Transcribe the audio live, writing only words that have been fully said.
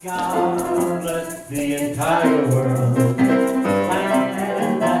God bless the entire world,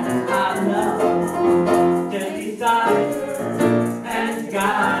 and that I love, to desire and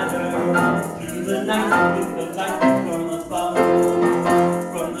guide her through the night with the light from above,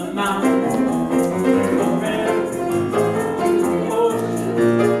 from the mountain to the river, to the ocean,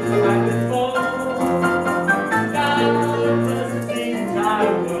 back and forth. God bless the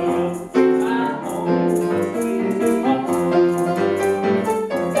entire world, my home, sweet home.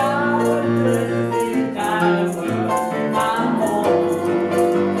 God bless the entire world, my home,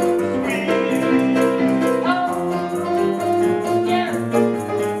 sweet home. Yeah,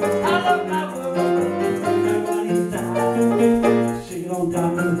 I love my world. Everybody's down. She don't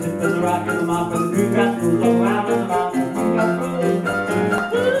drop and tip and rock and mop and screw grass goes around and around and we got road. I love my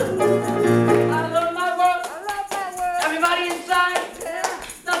world. I love my world. Everybody inside. Yeah.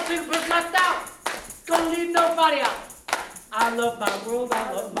 Nothing but my stuff. Don't leave nobody out. I love my world,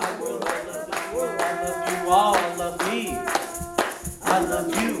 I love my world, I love my world, I love you all, I love me, I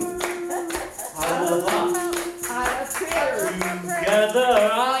love you, I love us, together,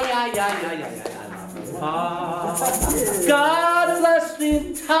 God bless the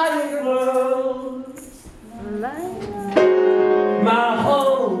entire world, my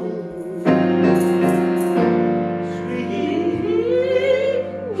home, sweet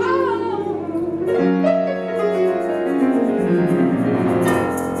home.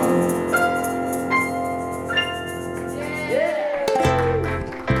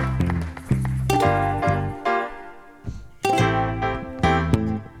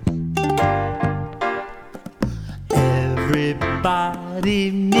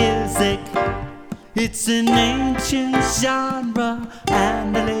 Everybody music, it's an ancient genre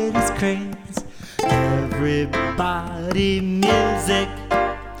and the latest craze. Everybody music,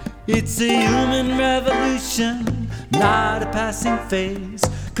 it's a human revolution, not a passing phase.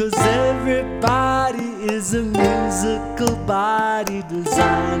 'Cause everybody is a musical body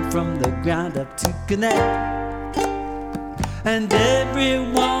designed from the ground up to connect. And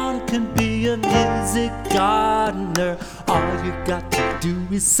everyone can be a music gardener. All you got to do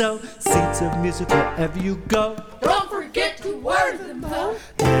is sow seeds of music wherever you go. Don't forget to water them, though.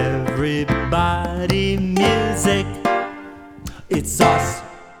 Everybody music, it's us.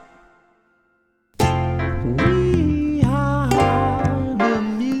 We are the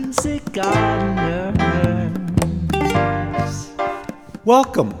music gardeners.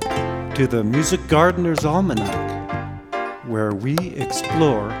 Welcome to the Music Gardener's Almanac, where we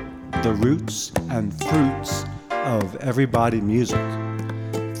explore the roots and fruits of everybody music.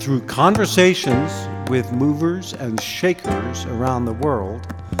 Through conversations with movers and shakers around the world,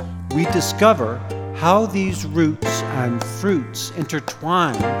 we discover how these roots and fruits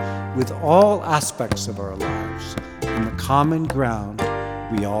intertwine with all aspects of our lives and the common ground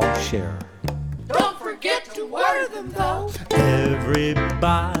we all share. Don't forget to water them, though.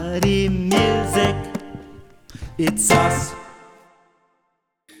 Everybody music, it's us.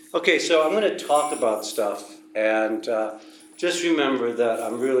 Okay, so I'm going to talk about stuff, and just remember that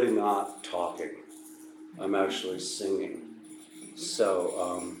I'm really not talking. I'm actually singing. So,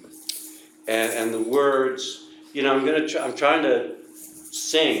 and the words, you know, I'm trying to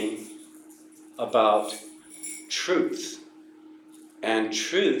sing about truth, and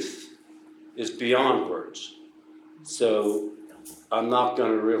truth is beyond words. So I'm not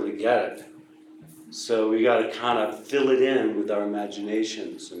going to really get it. So we got to kind of fill it in with our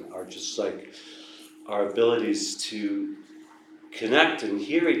imaginations and our abilities to connect and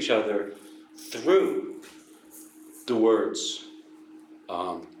hear each other through the words.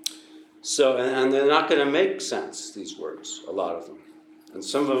 And they're not going to make sense, these words, a lot of them. And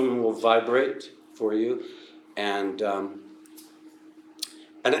some of them will vibrate for you, and I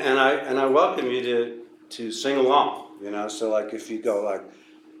welcome you to sing along. You know, so like if you go like,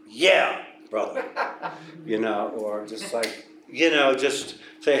 yeah, brother, you know, or just like, you know, just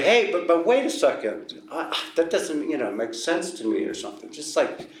say, hey, but wait a second, that doesn't, you know, make sense to me or something. Just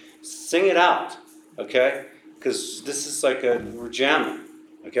like sing it out, okay? Because this is like we're jamming,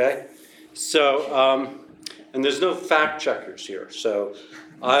 okay? So, and there's no fact checkers here. So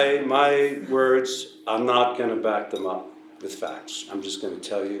my words, I'm not going to back them up with facts. I'm just going to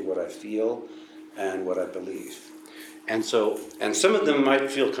tell you what I feel and what I believe. And some of them might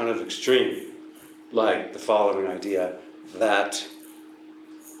feel kind of extreme, like the following idea that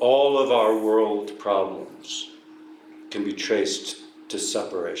all of our world problems can be traced to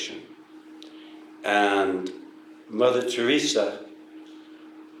separation. And Mother Teresa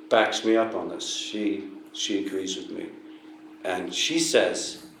backs me up on this. She agrees with me. And she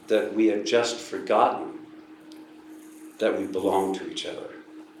says that we have just forgotten that we belong to each other.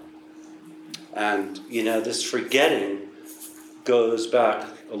 And, you know, this forgetting goes back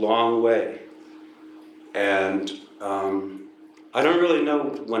a long way. And I don't really know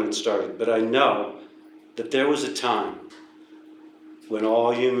when it started, but I know that there was a time when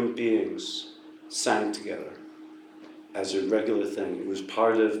all human beings sang together as a regular thing. It was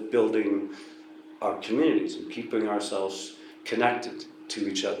part of building our communities and keeping ourselves connected to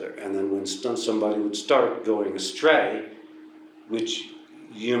each other. And then when somebody would start going astray, which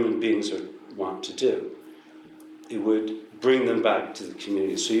human beings want to do, it would bring them back to the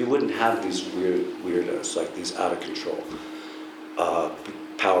community. So you wouldn't have these weirdos, like these out of control,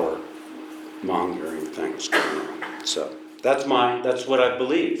 power mongering things going on. So that's what I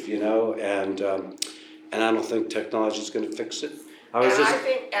believe, you know, and I don't think technology is going to fix it. I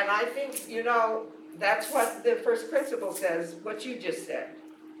think, you know, that's what the first principle says, what you just said.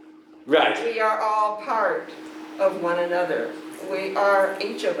 Right. We are all part of one another.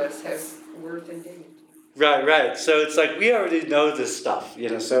 Each of us has worth and dignity. Right. So it's like we already know this stuff, you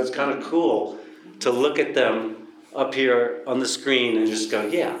know, so it's kind of cool to look at them up here on the screen and just go,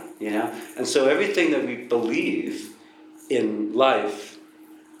 yeah, you know. And so everything that we believe in life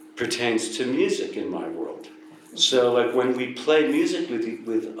pertains to music in my world. So like when we play music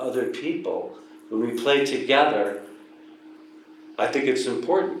with other people, when we play together, I think it's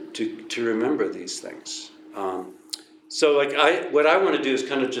important to remember these things. So like what I want to do is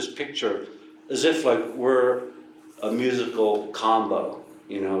kind of just picture as if like we're a musical combo,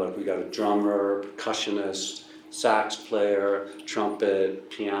 you know, like we got a drummer, percussionist, sax player, trumpet,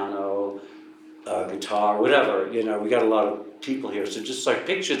 piano, guitar, whatever, you know, we got a lot of people here. So just like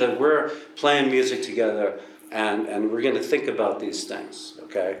picture that we're playing music together and we're going to think about these things,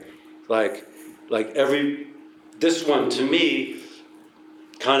 okay? Like this one to me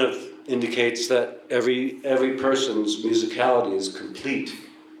kind of indicates that every person's musicality is complete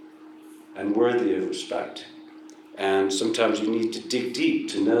and worthy of respect. And sometimes you need to dig deep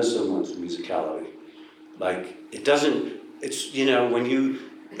to know someone's musicality. Like it's, you know, when you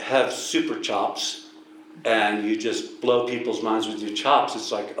have super chops and you just blow people's minds with your chops,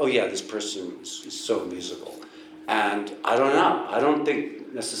 it's like, oh yeah, this person is so musical. And I don't know, I don't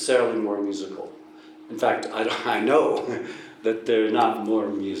think necessarily more musical. In fact, I know that they're not more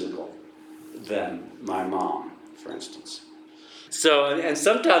musical than my mom, for instance. So, and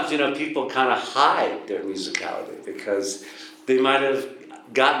sometimes, you know, people kind of hide their musicality because they might have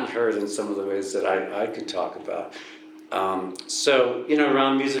gotten hurt in some of the ways that I could talk about. So, you know,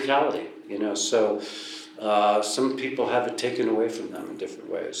 around musicality, you know, so some people have it taken away from them in different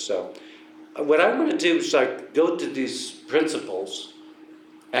ways. So what I want to do is like go to these principles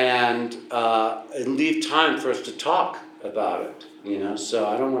and leave time for us to talk about it, you know. So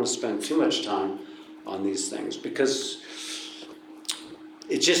I don't want to spend too much time on these things because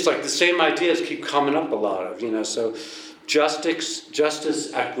it's just like the same ideas keep coming up a lot of, you know. So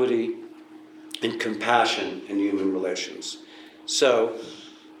justice, equity, and compassion in human relations. So,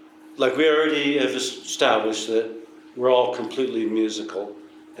 like we already have established that we're all completely musical,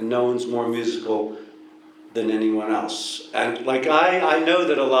 and no one's more musical than anyone else. And like I know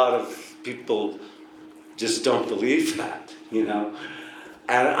that a lot of people just don't believe that, you know.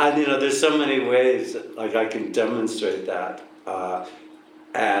 And you know, there's so many ways that, like, I can demonstrate that.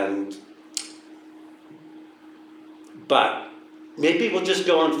 But maybe we'll just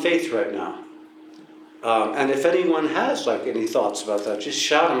go on faith right now. And if anyone has like any thoughts about that, just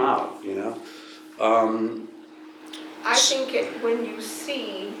shout them out, you know. I think when you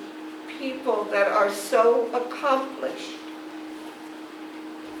see people that are so accomplished,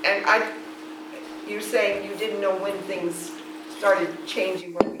 and you're saying you didn't know when things started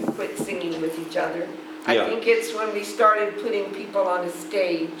changing when we quit singing with each other. Yeah. I think it's when we started putting people on a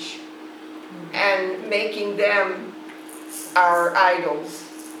stage and making them our idols.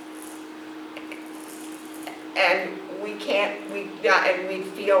 And we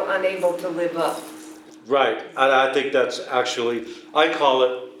feel unable to live up. Right, and I think that's actually, I call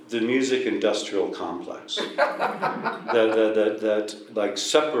it the music industrial complex. that like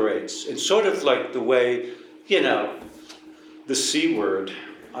separates. It's sort of like the way, you know, the C word.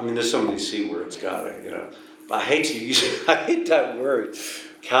 I mean, there's so many C words, got it, you know. But I hate that word,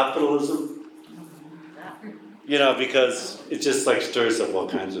 capitalism. You know, because it just like stirs up all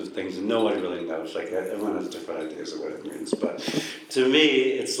kinds of things and no one really knows. Like everyone has different ideas of what it means. But to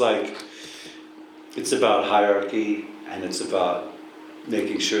me, it's like, it's about hierarchy and it's about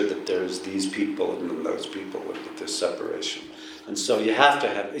making sure that there's these people and then those people and that there's separation. And so you have to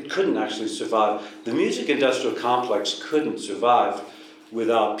have, it couldn't actually survive. The music industrial complex couldn't survive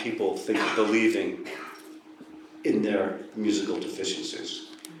without people believing in their musical deficiencies.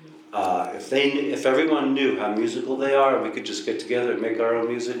 if everyone knew how musical they are, and we could just get together and make our own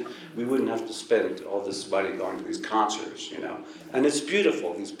music, we wouldn't have to spend all this money going to these concerts, you know. And it's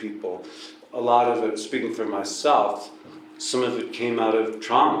beautiful, these people. A lot of it, speaking for myself, some of it came out of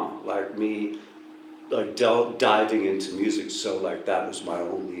trauma, like me, like diving into music. So like that was my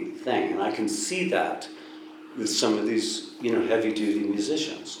only thing, and I can see that with some of these, you know, heavy-duty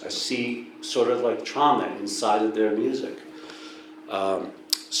musicians. I see sort of like trauma inside of their music.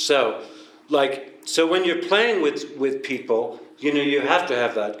 So when you're playing with people, you know, you have to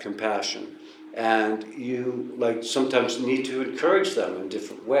have that compassion, and you like sometimes need to encourage them in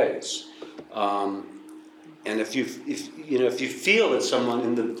different ways. And if you feel that someone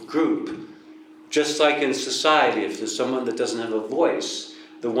in the group, just like in society, if there's someone that doesn't have a voice,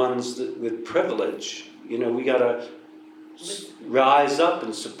 the ones that with privilege, you know, we gotta rise up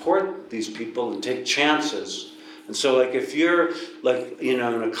and support these people and take chances. And so, like, if you're like, you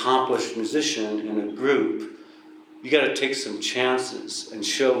know, an accomplished musician in a group, you gotta take some chances and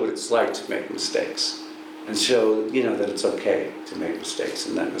show what it's like to make mistakes, and show, you know, that it's okay to make mistakes,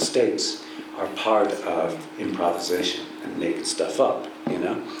 and that mistakes are part of improvisation and making stuff up, you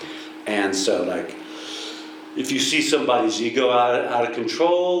know. And so, like, if you see somebody's ego out of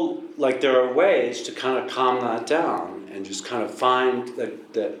control, like, there are ways to kind of calm that down and just kind of find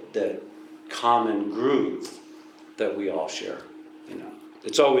that common groove that we all share, you know.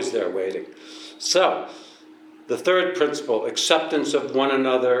 It's always there waiting. So, the third principle, acceptance of one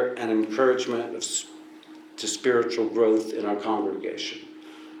another and encouragement to spiritual growth in our congregation.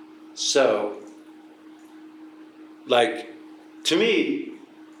 So, like, to me,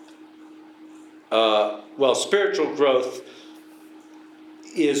 spiritual growth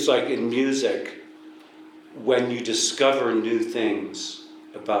is like in music, when you discover new things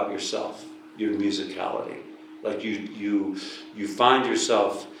about yourself, your musicality. Like you find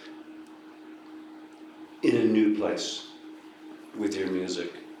yourself in a new place with your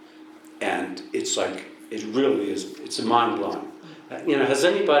music. And it's like, it really is, it's mind-blowing. You know, has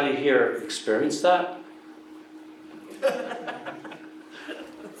anybody here experienced that?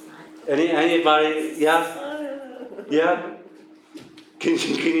 Anybody? Yeah? Yeah? Can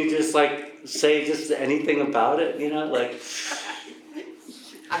you just like say just anything about it? You know, like.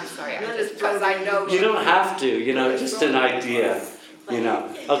 I'm sorry, because I know. You don't have to. You know, just an idea. You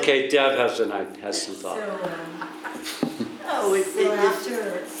know. Okay, Deb has some thought. So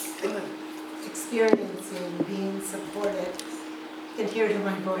after experiencing being supported, you can hear it in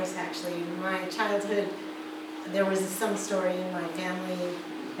my voice actually. In my childhood, there was some story in my family.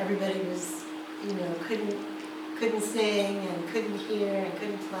 Everybody was, you know, couldn't sing and couldn't hear and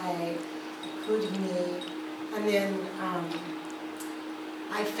couldn't play, including me. And then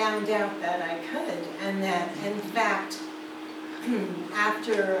I found out that I could, and that in fact,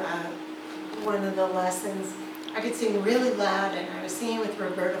 after one of the lessons, I could sing really loud, and I was singing with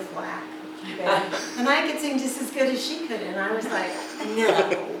Roberta Flack. And I could sing just as good as she could, and I was like,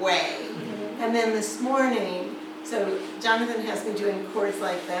 no way. And then this morning, so Jonathan has me doing chords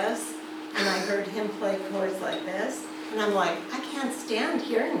like this, and I heard him play chords like this, and I'm like, I can't stand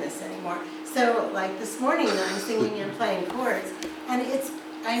hearing this anymore. So like this morning, I'm singing and playing chords, and it's,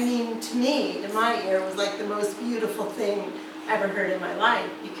 I mean, to me, to my ear, was like the most beautiful thing I ever heard in my life,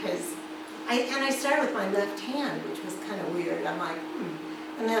 because I started with my left hand, which was kind of weird. I'm like,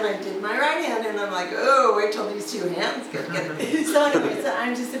 And then I did my right hand, and I'm like, oh, wait till these two hands get together. So anyway, so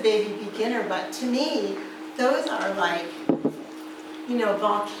I'm just a baby beginner, but to me, those are like, you know,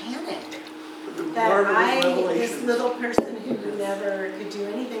 volcanic. That this little person who never could do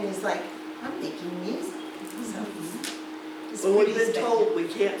anything is like, I'm making music. So it's when we've been special. told we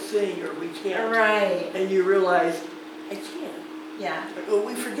can't sing or we can't, Right. and you realize, I can't. Yeah. Well,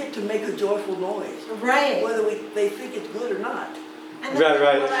 we forget to make a joyful noise, Right. whether they think it's good or not. And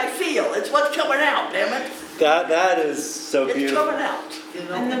Right. What I feel, it's what's coming out, damn it. That is so It's beautiful. coming out, you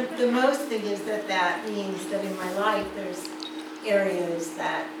know. And the most thing is that means that in my life there's areas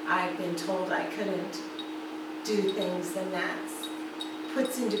that I've been told I couldn't do things, and that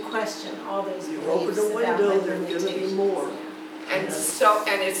puts into question all those You beliefs open the about window, my there's gonna be limitations. more. Yeah.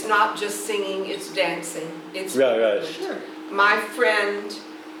 And it's not just singing, it's dancing. It's Right. Sure. My friend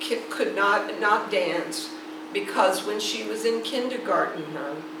could not dance because when she was in kindergarten,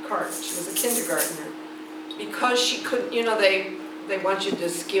 she was a kindergartner, because she couldn't, you know, they want you to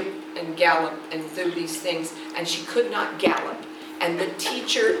skip and gallop and do these things, and she could not gallop. And the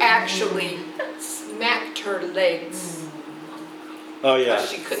teacher actually smacked her legs Oh yeah. because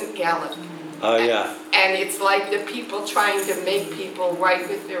she couldn't gallop. Oh yeah. And it's like the people trying to make people write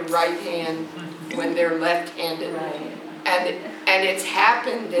with their right hand when they're left-handed. Right. And it's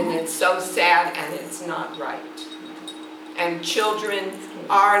happened, and it's so sad, and it's not right. And children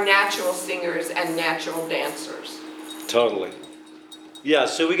are natural singers and natural dancers. Totally. Yeah,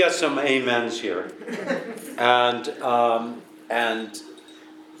 so we got some amens here. And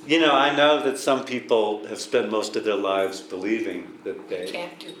you know, I know that some people have spent most of their lives believing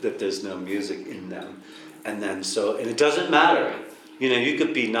that there's no music in them. And it doesn't matter. You know, you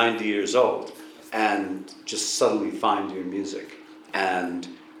could be 90 years old and just suddenly find your music. And,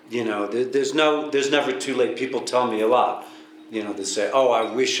 you know, there's never too late. People tell me a lot. You know, they say, oh,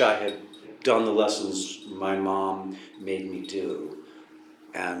 I wish I had done the lessons my mom made me do.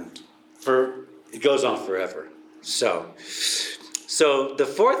 And it goes on forever. So the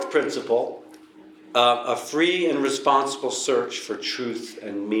fourth principle, a free and responsible search for truth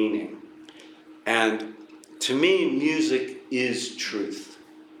and meaning. And to me, music is truth.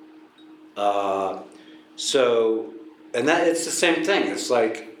 And that it's the same thing. It's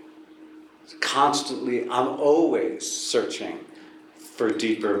like constantly, I'm always searching for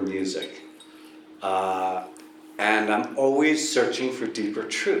deeper music. And I'm always searching for deeper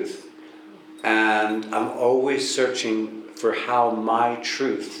truth. And I'm always searching for how my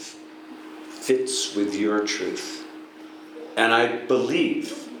truth fits with your truth. And I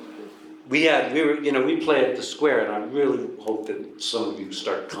believe we play at the Square, and I really hope that some of you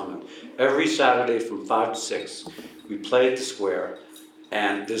start coming. Every Saturday from 5 to 6, we play at the Square,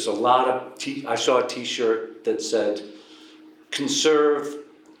 and there's a lot of, I saw a t-shirt that said, conserve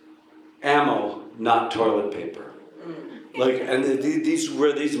ammo, not toilet paper. Like, and these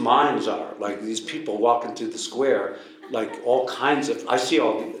where these minds are, like these people walking through the Square, like all kinds of, I see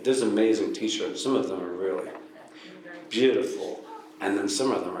there's amazing t-shirts. Some of them are really beautiful. And then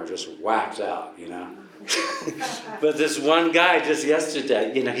some of them are just whacked out, you know. But this one guy just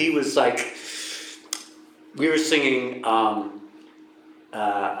yesterday, you know, he was like, we were singing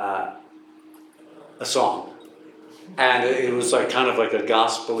a song. And it was like kind of like a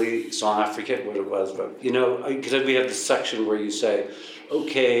gospel-y song. I forget what it was, but you know, because we have this section where you say,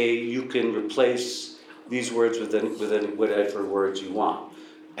 okay, you can replace these words with whatever words you want.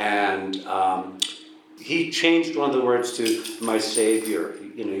 And he changed one of the words to my Savior.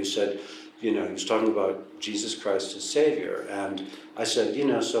 You know, he said, you know, he was talking about Jesus Christ as Savior. And I said, you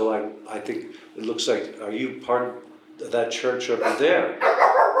know, so I think it looks like, are you part of that church over there?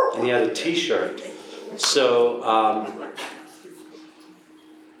 And he had a t-shirt. So,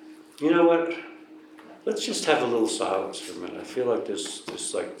 you know what? Let's just have a little silence for a minute. I feel like there's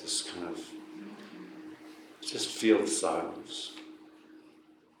like this kind of, just feel the silence.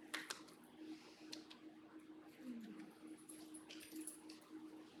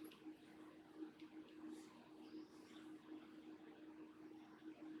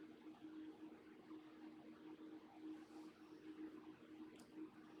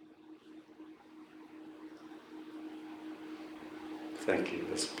 Thank you,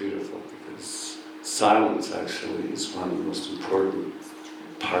 that's beautiful, because silence actually is one of the most important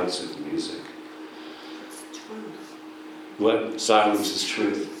parts of music. It's truth. What? Silence is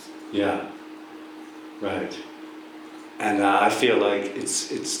truth. Yeah, right. And I feel like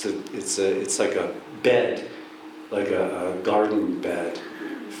it's like a bed, like a garden bed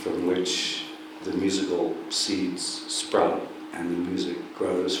from which the musical seeds sprout and the music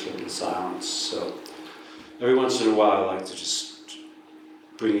grows from the silence. So every once in a while I like to just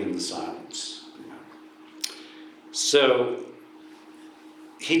bring in the silence. You know. So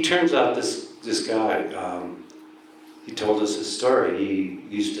he turns out this guy, he told us his story.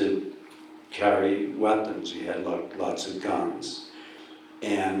 He used to carry weapons. He had lots of guns.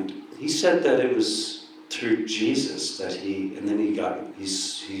 And he said that it was through Jesus that he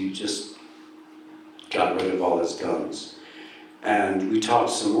just got rid of all his guns. And we talked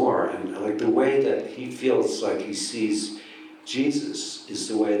some more, and like the way that he feels like he sees Jesus is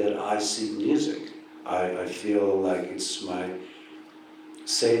the way that I see music. I feel like it's my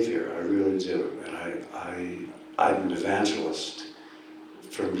savior, I really do. And I'm an evangelist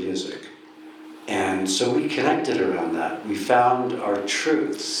for music. And so we connected around that. We found our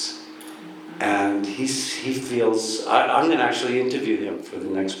truths. And he feels, I'm going to actually interview him for the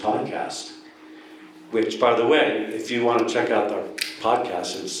next podcast. Which, by the way, if you want to check out our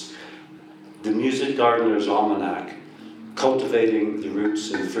podcast, it's The Music Gardener's Almanac, Cultivating the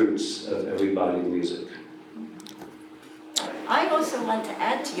Roots and Fruits of Everybody Music. I also want to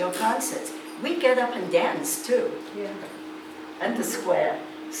add to your concerts. We get up and dance too. Yeah. At the Square.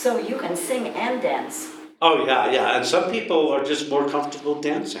 So you can sing and dance. Oh, yeah. And some people are just more comfortable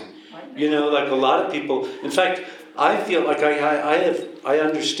dancing. You know, like a lot of people. In fact, I feel like I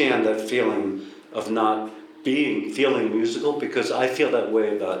understand that feeling of not feeling musical, because I feel that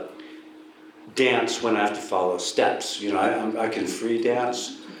way about dance when I have to follow steps. You know, I can free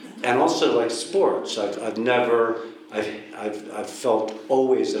dance, and also like sports. I've felt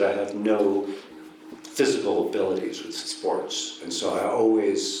always that I have no physical abilities with sports, and so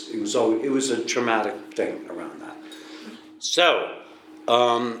it was a traumatic thing around that. So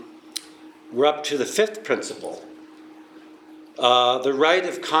we're up to the fifth principle, the right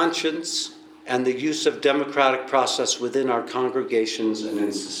of conscience and the use of democratic process within our congregations and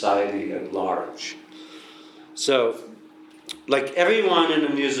in society at large. So, like everyone in a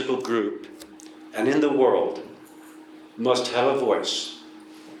musical group and in the world must have a voice.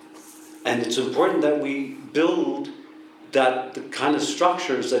 And it's important that we build the kind of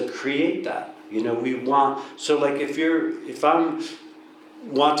structures that create that. You know, so like if I'm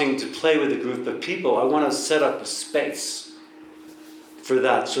wanting to play with a group of people, I want to set up a space for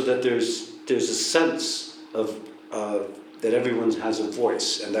that, so that there's a sense of that everyone has a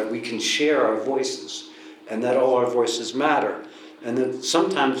voice, and that we can share our voices, and that all our voices matter, and that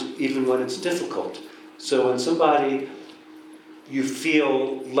sometimes even when it's difficult. So when you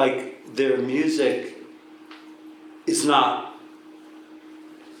feel like their music is not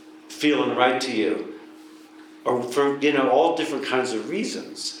feeling right to you, or for all different kinds of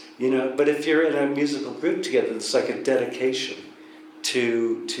reasons, but if you're in a musical group together, it's like a dedication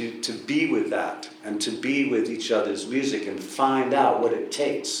to be with that, and to be with each other's music, and find out what it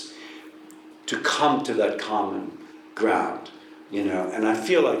takes to come to that common ground, and I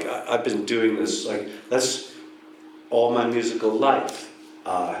feel like I've been doing this, like that's all my musical life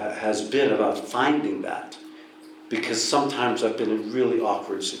has been about finding that, because sometimes I've been in really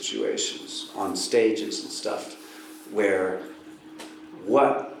awkward situations on stages and stuff where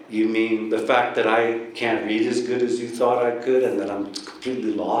you mean the fact that I can't read as good as you thought I could, and that I'm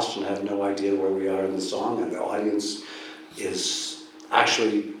completely lost and have no idea where we are in the song, and the audience is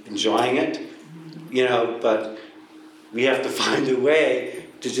actually enjoying it, but we have to find a way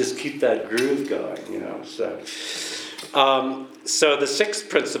to just keep that groove going, So the sixth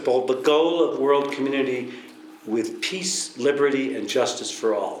principle, the goal of world community with peace, liberty, and justice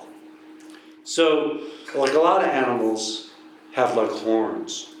for all. So, like a lot of animals have like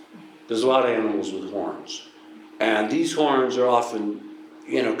horns. There's a lot of animals with horns. And these horns are often,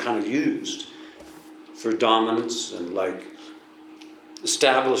 kind of used for dominance and like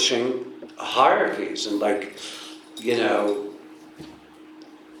establishing hierarchies and like,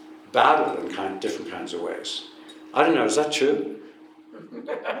 battle in different kinds of ways. I don't know, is that true?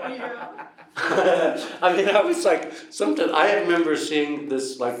 I mean, I was like, I remember seeing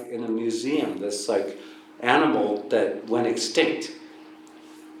this like in a museum, this like animal that went extinct.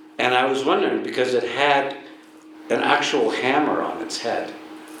 And I was wondering, because it had an actual hammer on its head.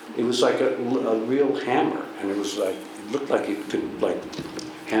 It was like a real hammer, and it looked like it could like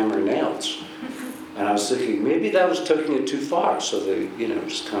hammer nails. And I was thinking, maybe that was taking it too far, so they,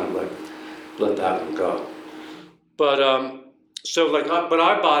 just kind of like let that one go. But but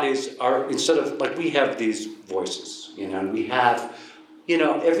our bodies are, instead of like, we have these voices, and we have,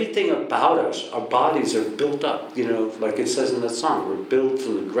 everything about us, our bodies are built up, like it says in that song, we're built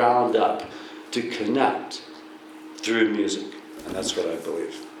from the ground up to connect through music, and that's what I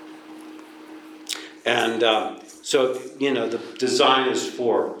believe. And so, the design is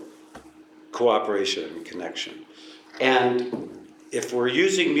for cooperation and connection. And if we're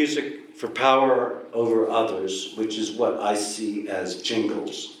using music for power over others, which is what I see as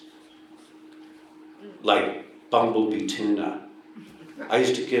jingles, like Bumblebee Tuna. I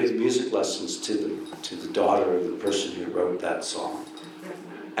used to give music lessons to the daughter of the person who wrote that song.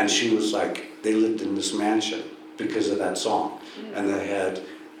 And she was like, they lived in this mansion because of that song. And they had,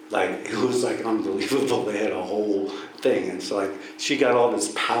 like, it was like unbelievable. They had a whole thing. And so like, she got all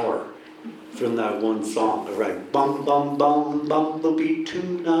this power from that one song. Right, bum, bum, bum, bumblebee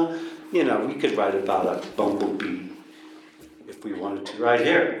tuna. We could write about a bumblebee if we wanted to right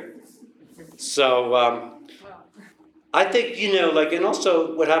here. So, I think, and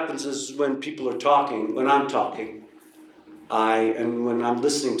also what happens is when people are talking, when I'm talking, and when I'm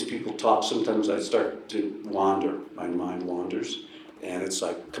listening to people talk, sometimes I start to wander, my mind wanders, and it's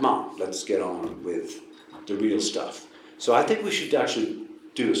like, come on, let's get on with the real stuff. So I think we should actually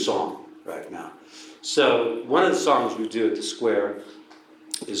do a song right now. So one of the songs we do at the Square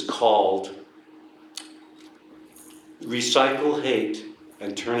is called Recycle Hate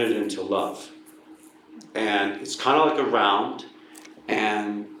and Turn It Into Love. And it's kind of like a round,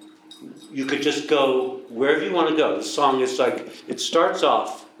 and you could just go wherever you want to go. The song is like, it starts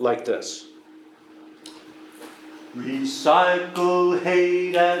off like this. Recycle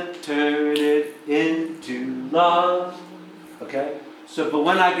hate and turn it into love. Okay? So, but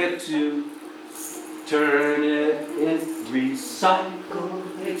when I get to turn it in, recycle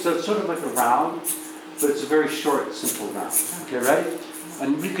hate. So it's sort of like a round, but it's a very short, simple round. Okay, ready?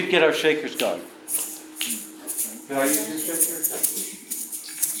 And we could get our shakers going. Can I use this shaker?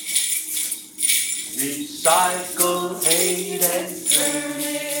 Recycle hate and turn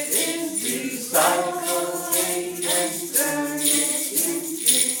it in. Recycle hate and turn it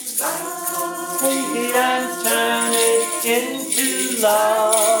into love. Hate and turn it into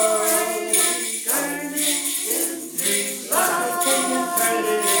love. Turn it into love. Turn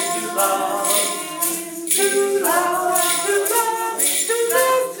it into love. To love, to love, to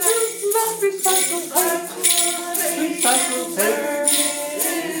love, to love. Recycle hate. Recycle hate.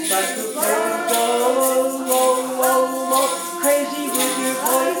 Recycle hate. Crazy with your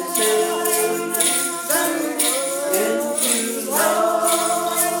voices. Into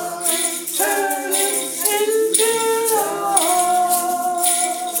love. Turn it into love.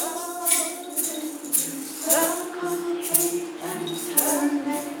 Circle hate and turn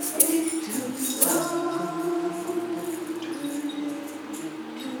it into love.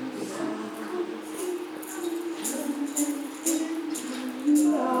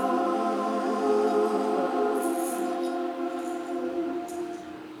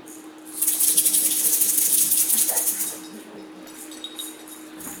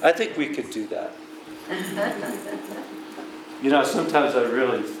 I think we could do that. You know, sometimes I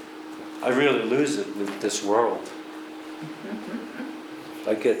really lose it with this world.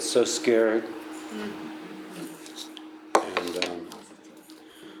 I get so scared. And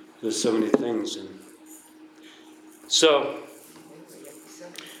there's so many things. And so,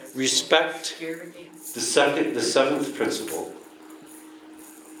 respect the seventh principle.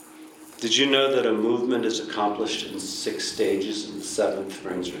 Did you know that a movement is accomplished in 6 stages and the 7th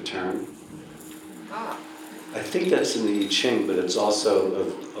brings return? I think that's in the I Ching, but it's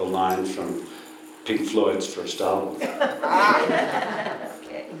also a line from Pink Floyd's first album. Okay.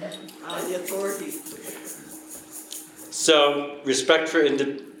 The authority. So, respect for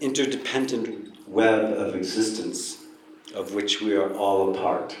interdependent web of existence of which we are all a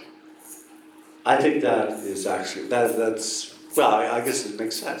part. I think that is actually, that's well, I guess it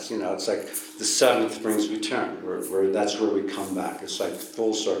makes sense. You know, it's like the 7th brings return. That's where we come back. It's like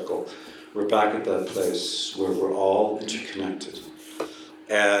full circle. We're back at that place where we're all interconnected.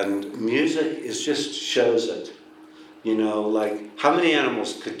 And music just shows it. You know, like, how many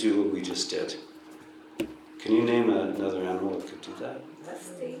animals could do what we just did? Can you name another animal that could do that?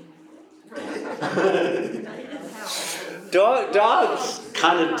 Dogs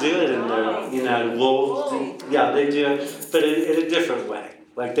kind of do it in their, you know, wolves. Yeah, they do it, but in a different way.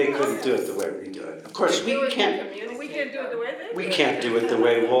 Like, they couldn't do it the way we do it. Of course, we can't. We can't do it the way they do. We can't do it the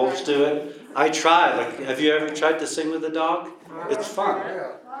way wolves do it. I tried. Like, have you ever tried to sing with a dog? It's fun.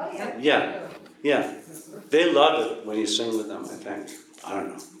 Yeah, yeah. They love it when you sing with them, I think. I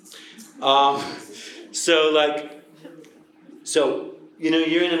don't know. So, you know,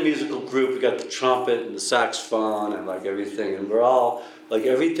 you're in a musical group, you got the trumpet and the saxophone and like everything, and we're all, like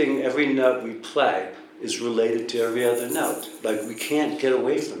everything, every note we play is related to every other note. Like, we can't get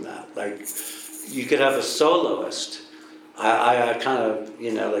away from that. Like, you could have a soloist. I kind of,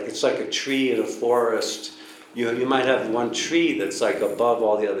 you know, like it's like a tree in a forest. You might have one tree that's like above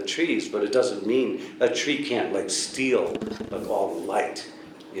all the other trees, but it doesn't mean that tree can't like steal like all the light.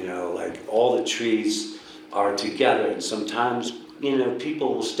 You know, like all the trees are together, and sometimes, you know,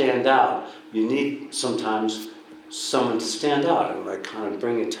 people will stand out. You need sometimes someone to stand out and like kind of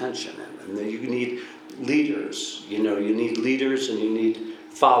bring attention in. And then you need leaders. You know, you need leaders and you need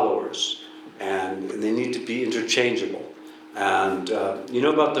followers, and they need to be interchangeable. And you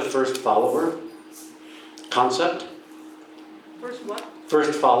know about the first follower concept? First what?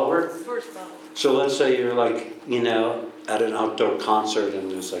 First follower. First follower. So let's say you're like, you know, at an outdoor concert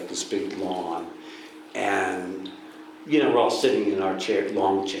and there's like this big lawn, and you know, we're all sitting in our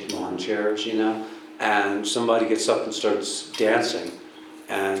lawn chairs, you know, and somebody gets up and starts dancing,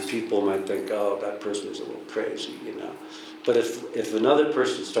 and people might think, oh, that person is a little crazy, you know. But if another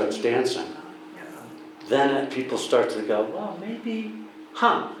person starts dancing, then people start to go, well, maybe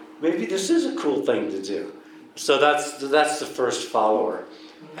this is a cool thing to do. So that's the first follower.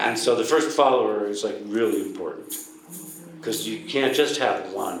 And so the first follower is like really important, because you can't just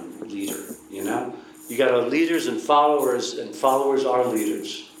have one leader, you know? You got leaders and followers are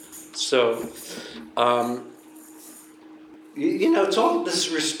leaders. So, you know, it's all this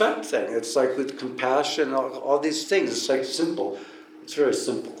respect thing. It's like with compassion, all these things. It's like simple. It's very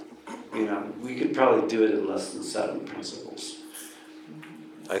simple. you know, we could probably do it in less than 7 principles.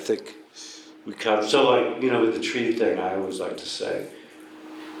 I think we cover, so like, you know, with the tree thing, I always like to say,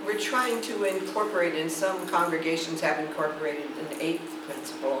 We're trying to incorporate, and some congregations have incorporated an 8th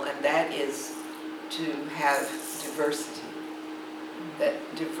principle, and that is to have diversity. That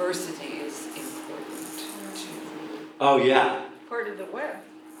diversity is important to. oh yeah, Part of the web.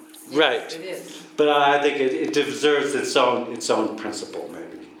 right. It is. But I think it deserves its own principle,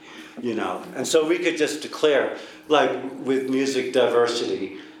 maybe, you know. And so we could just declare, like with music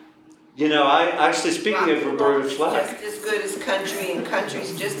diversity, you know. I actually, speaking of Roberta Flack, Just as good as country, and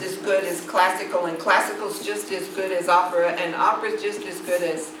country's just as good as classical, and classical's just as good as opera, and opera's just as good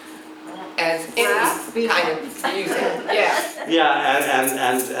as any kind of music. Yeah.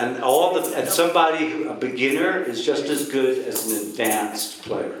 yeah, and all the, and somebody, a beginner is just as good as an advanced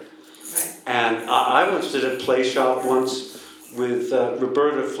player. Right. And I once did a play shop once with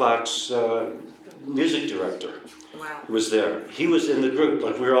Roberta Flack's music director. Wow. Was there. He was in the group,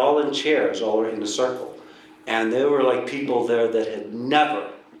 like we were all in chairs, all in a circle. And there were like people there that had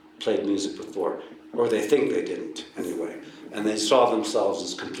never played music before, or they think they didn't anyway. And they saw themselves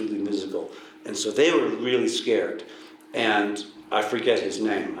as completely musical. And so they were really scared. And I forget his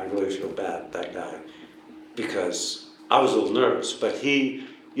name, I really feel bad, that guy, because I was a little nervous, but he,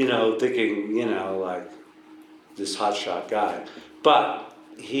 you know, thinking, you know, like this hotshot guy. But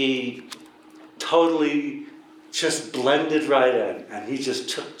he totally just blended right in, and he just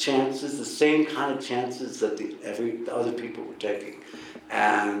took chances, the same kind of chances that the other people were taking,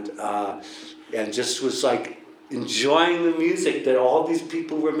 and just was like enjoying the music that all these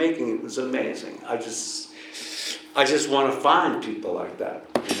people were making. It was amazing. I just want to find people like that,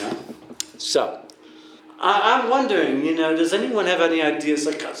 you know. So I'm wondering, you know, does anyone have any ideas?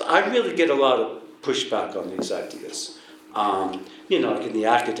 Like, I really get a lot of pushback on these ideas. You know, like in the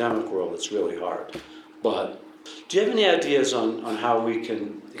academic world, it's really hard, but. Do you have any ideas on how we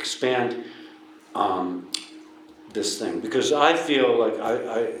can expand this thing? Because I feel like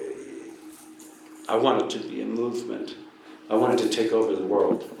I want it to be a movement. I want it to take over the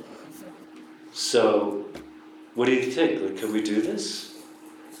world. So, what do you think? Like, can we do this?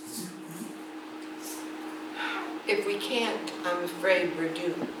 If we can't, I'm afraid we're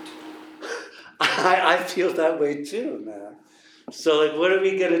doomed. I feel that way too, man. So, like, what are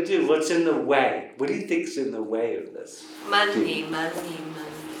we going to do? What's in the way? What do you think's in the way of this? Money. Well,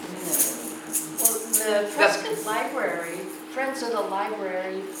 the Prescott Library, Friends of the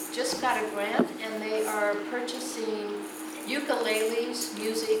Library, just got a grant, and they are purchasing ukuleles,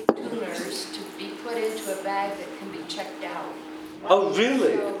 music tuners, to be put into a bag that can be checked out. Oh,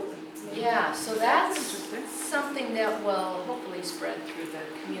 really? So, yeah, so that's something that will hopefully spread through the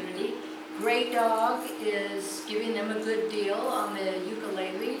community. Grey Dog is giving them a good deal on the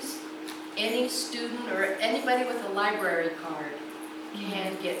ukuleles. Any student or anybody with a library card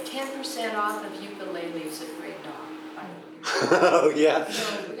can get 10% off of ukuleles at Grey Dog. Oh, yeah.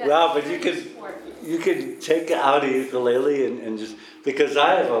 So Wow, but you could take out a ukulele and just, because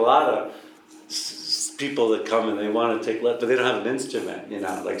I have a lot of people that come and they want to take, but they don't have an instrument, you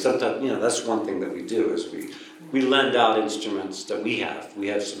know. Like sometimes, you know, that's one thing that we do is we lend out instruments that we have. We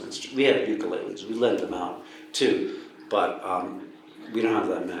have some we have ukuleles. We lend them out too, but we don't have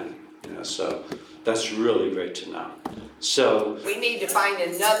that many, you know. So that's really great to know. So We need to find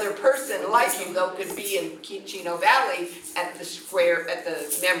another person like you, though, could be in Chino Valley at the square, at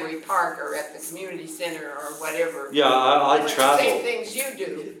the Memory Park, or at the community center, or whatever. yeah, I Doing travel. the same things you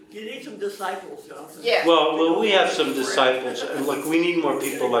do. You need some disciples, Jonathan. Yeah. Well, we have some disciples, and look, we need more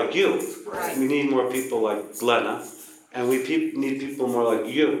people like you. Right. We need more people like Glenna, and we need people more like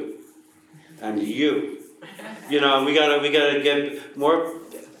you, and you. You know, and we gotta get more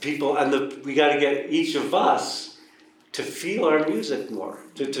people, and we gotta get each of us to feel our music more,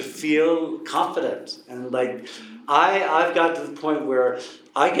 to feel confident, and like I've got to the point where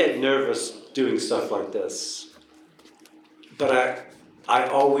I get nervous doing stuff like this, but I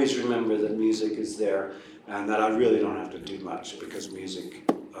always remember that music is there, and that I really don't have to do much because music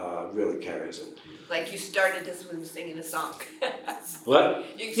really carries it. Like you started this one singing a song. What?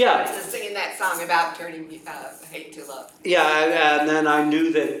 You Yeah. started singing that song about turning hate to love. Yeah, and then I knew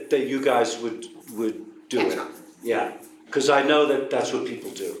that you guys would do Catch it. on. Yeah, because I know that that's what people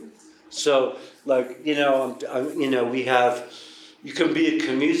do. So, like, you know, we have, you can be a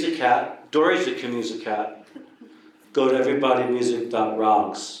Camusicat. Dory's a Camusicat. Go to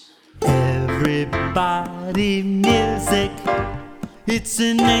everybodymusic.rocks. Everybody music, it's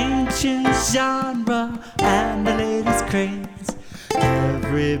an ancient genre and the latest craze.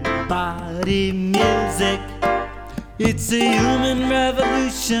 Everybody music, it's a human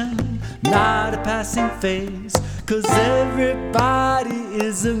revolution, not a passing phase. 'Cause everybody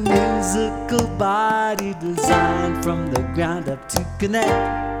is a musical body designed from the ground up to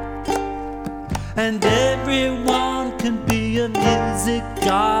connect. And everyone can be a music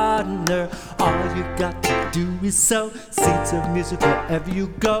gardener. All you got to do is sow seeds of music wherever you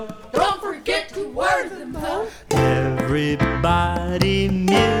go. Don't forget to water them, though. Everybody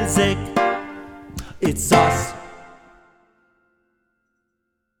music, it's us.